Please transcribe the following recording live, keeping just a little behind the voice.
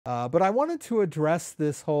But I wanted to address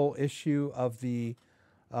this whole issue of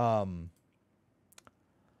um,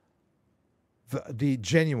 the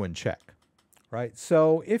genuine check, right?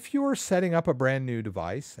 So if you're setting up a brand new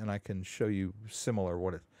device, and I can show you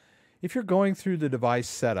similar if you're going through the device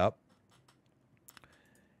setup,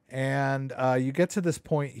 and you get to this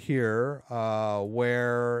point here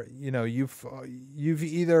where you've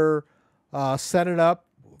either set it up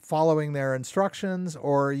following their instructions,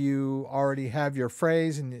 or you already have your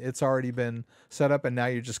phrase and it's already been set up, and now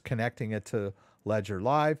you're just connecting it to Ledger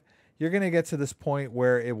Live. You're going to get to this point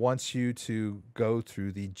where it wants you to go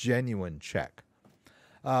through the genuine check.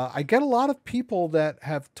 I get a lot of people that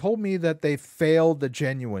have told me that they failed the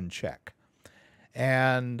genuine check,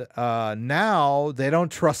 and now they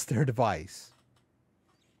don't trust their device,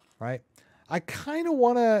 right? I kind of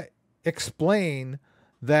want to explain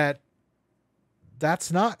that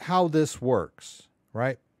that's not how this works,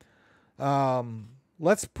 right?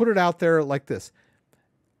 Let's put it out there like this.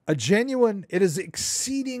 It is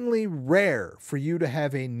exceedingly rare for you to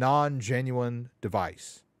have a non-genuine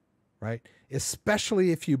device, right?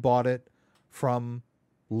 Especially if you bought it from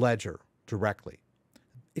Ledger directly.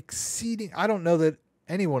 I don't know that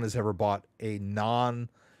anyone has ever bought a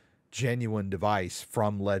non-genuine device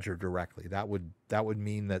from Ledger directly. That would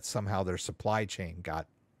mean that somehow their supply chain got,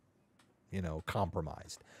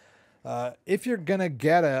 compromised. If you're gonna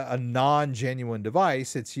get a non-genuine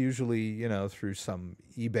device, it's usually through some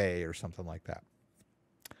eBay or something like that.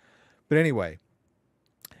 But anyway,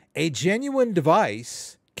 a genuine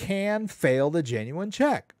device can fail the genuine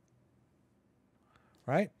check,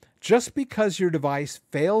 right? Just because your device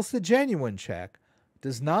fails the genuine check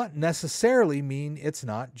does not necessarily mean it's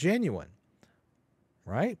not genuine,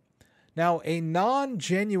 right? Now, a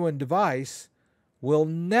non-genuine device will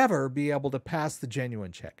never be able to pass the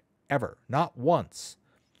genuine check, ever, not once.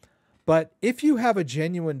 But if you have a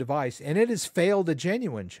genuine device and it has failed a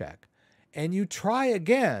genuine check, and you try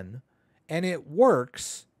again and it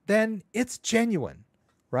works, then it's genuine,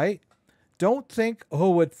 right? Don't think,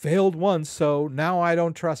 oh, it failed once, so now I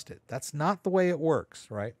don't trust it. That's not the way it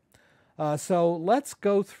works, right? So let's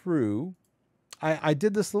go through. I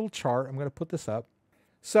did this little chart. I'm going to put this up.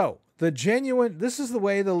 So this is the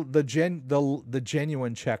way the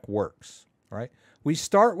genuine check works, right? We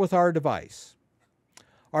start with our device.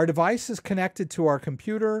 Our device is connected to our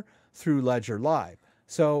computer through Ledger Live.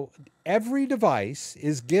 So every device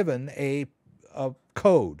is given a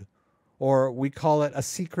code, or we call it a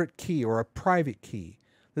secret key or a private key.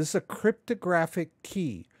 This is a cryptographic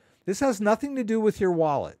key. This has nothing to do with your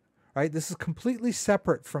wallet, right? This is completely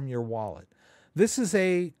separate from your wallet. This is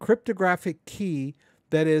a cryptographic key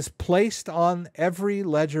that is placed on every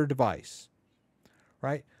Ledger device,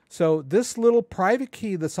 right? So this little private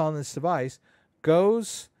key that's on this device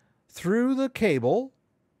goes through the cable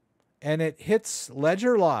and it hits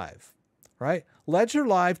Ledger Live, right? Ledger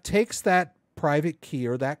Live takes that private key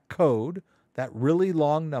or that code, that really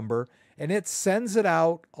long number, and it sends it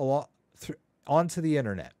out onto the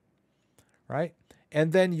internet, right?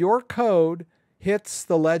 And then your code hits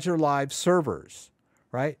the Ledger Live servers,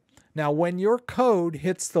 right? Now, when your code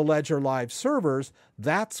hits the Ledger Live servers,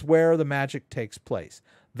 that's where the magic takes place.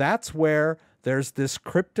 That's where there's this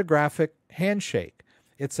cryptographic handshake.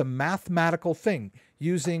 It's a mathematical thing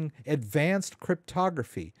using advanced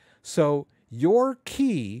cryptography. So your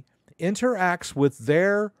key interacts with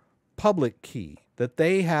their public key that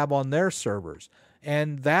they have on their servers.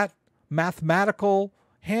 And that mathematical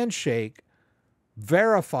handshake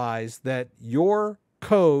verifies that your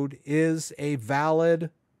code is a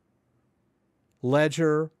valid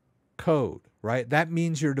Ledger code, right? That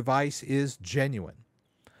means your device is genuine.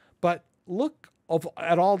 But look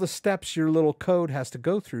at all the steps your little code has to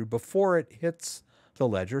go through before it hits the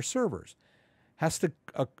Ledger servers. Has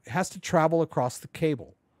to travel across the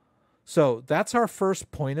cable. So that's our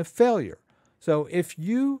first point of failure. So if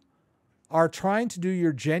you are trying to do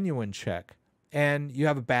your genuine check and you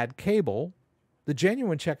have a bad cable, the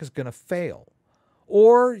genuine check is going to fail.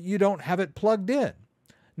 Or you don't have it plugged in.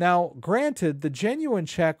 Now, granted, the genuine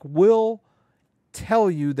check will tell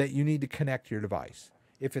you that you need to connect your device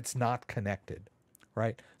if it's not connected,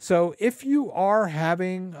 right? So if you are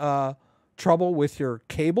having trouble with your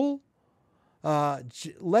cable,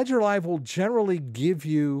 Ledger Live will generally give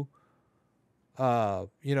you,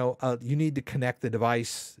 you need to connect the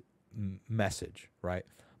device message, right?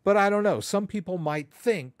 But I don't know. Some people might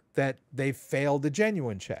think that they failed the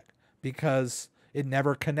genuine check because it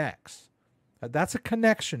never connects. That's a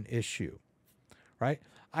connection issue, right?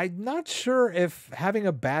 I'm not sure if having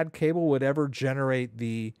a bad cable would ever generate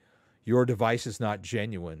the "your device is not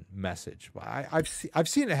genuine" message. I've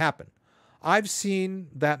seen it happen. I've seen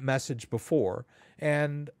that message before,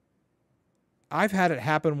 and I've had it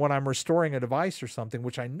happen when I'm restoring a device or something,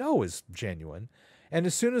 which I know is genuine. And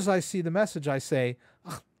as soon as I see the message, I say,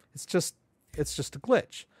 oh, it's just a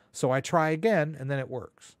glitch. So I try again, and then it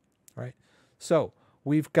works, right? So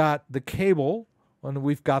we've got the cable, and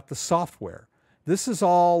we've got the software. This is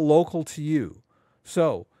all local to you.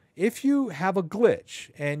 So if you have a glitch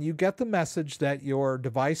and you get the message that your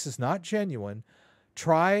device is not genuine,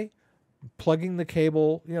 try plugging the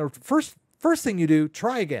cable. First thing you do,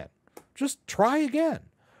 try again. Just try again,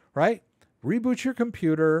 right? Reboot your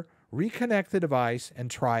computer, reconnect the device,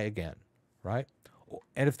 and try again, right?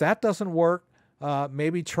 And if that doesn't work,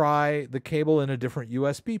 maybe try the cable in a different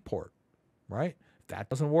USB port, right? If that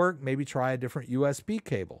doesn't work, maybe try a different USB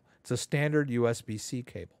cable. It's a standard USB-C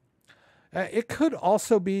cable. It could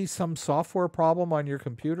also be some software problem on your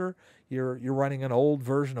computer. You're running an old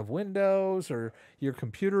version of Windows, or your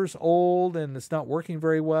computer's old and it's not working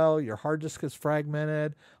very well. Your hard disk is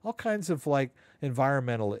fragmented. All kinds of like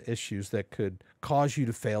environmental issues that could cause you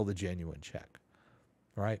to fail the genuine check,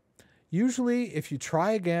 right? Usually, if you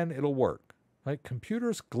try again, it'll work. Right?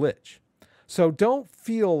 Computers glitch. So don't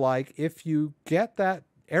feel like if you get that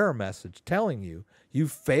error message telling you you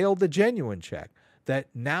failed the genuine check, that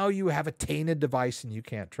now you have a tainted device and you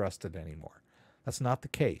can't trust it anymore. That's not the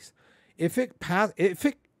case. If it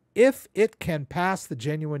can pass the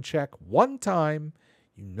genuine check one time,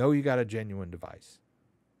 you know you got a genuine device,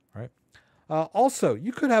 right? Also,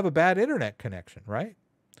 you could have a bad internet connection, right?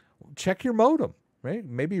 Check your modem, right?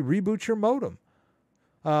 Maybe reboot your modem.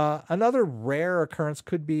 Another rare occurrence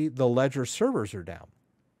could be the Ledger servers are down.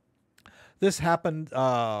 This happened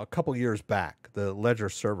a couple years back. The Ledger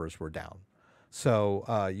servers were down.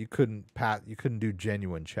 So you couldn't do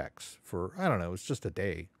genuine checks for, I don't know, it's just a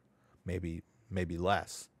day, maybe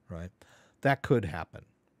less, right? That could happen,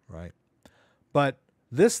 right? But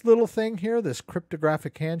this little thing here, this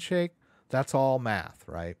cryptographic handshake, that's all math,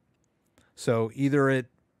 right? So either it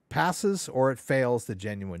passes or it fails the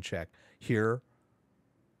genuine check. Here,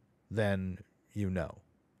 then you know,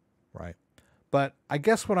 right? But I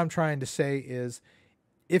guess what I'm trying to say is,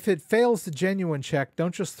 if it fails the genuine check,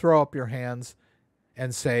 don't just throw up your hands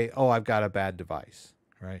and say, oh, I've got a bad device,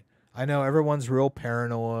 right? I know everyone's real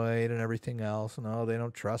paranoid and everything else, and oh, they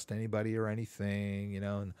don't trust anybody or anything,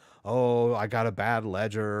 and oh, I got a bad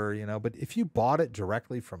Ledger, But if you bought it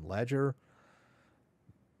directly from Ledger,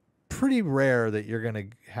 pretty rare that you're going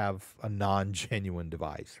to have a non-genuine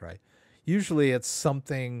device, right? Usually it's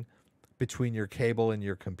something between your cable and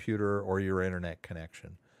your computer or your internet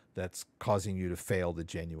connection that's causing you to fail the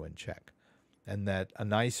genuine check, and that a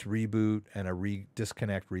nice reboot and a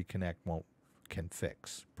disconnect, reconnect can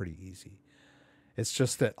fix pretty easy. It's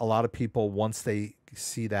just that a lot of people, once they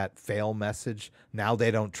see that fail message, now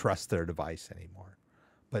they don't trust their device anymore.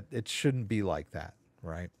 But it shouldn't be like that,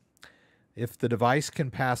 right? If the device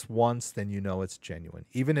can pass once, then you know it's genuine.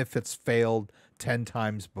 Even if it's failed 10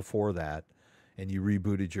 times before that, and you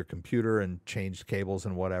rebooted your computer and changed cables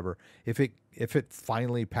and whatever, if it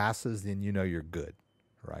finally passes, then you know you're good,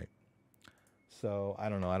 right? So I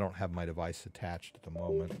don't know. I don't have my device attached at the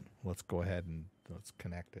moment. Let's go ahead and let's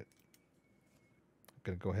connect it. I'm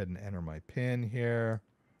going to go ahead and enter my PIN here.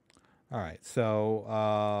 All right.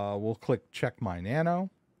 So we'll click check my Nano.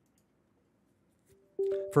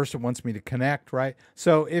 First, it wants me to connect, right?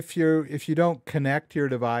 So if you don't connect your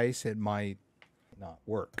device, it might not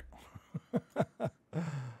work. All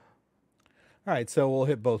right, so we'll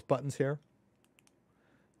hit both buttons here.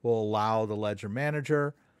 We'll allow the Ledger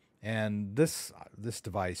Manager, and this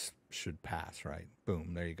device should pass, right?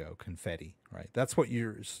 Boom, there you go, confetti, right? That's what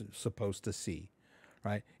you're supposed to see,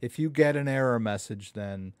 right? If you get an error message,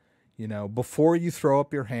 then, before you throw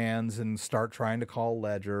up your hands and start trying to call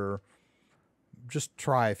Ledger, just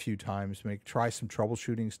try a few times. Try some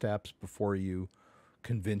troubleshooting steps before you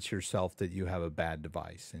convince yourself that you have a bad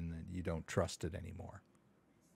device and that you don't trust it anymore.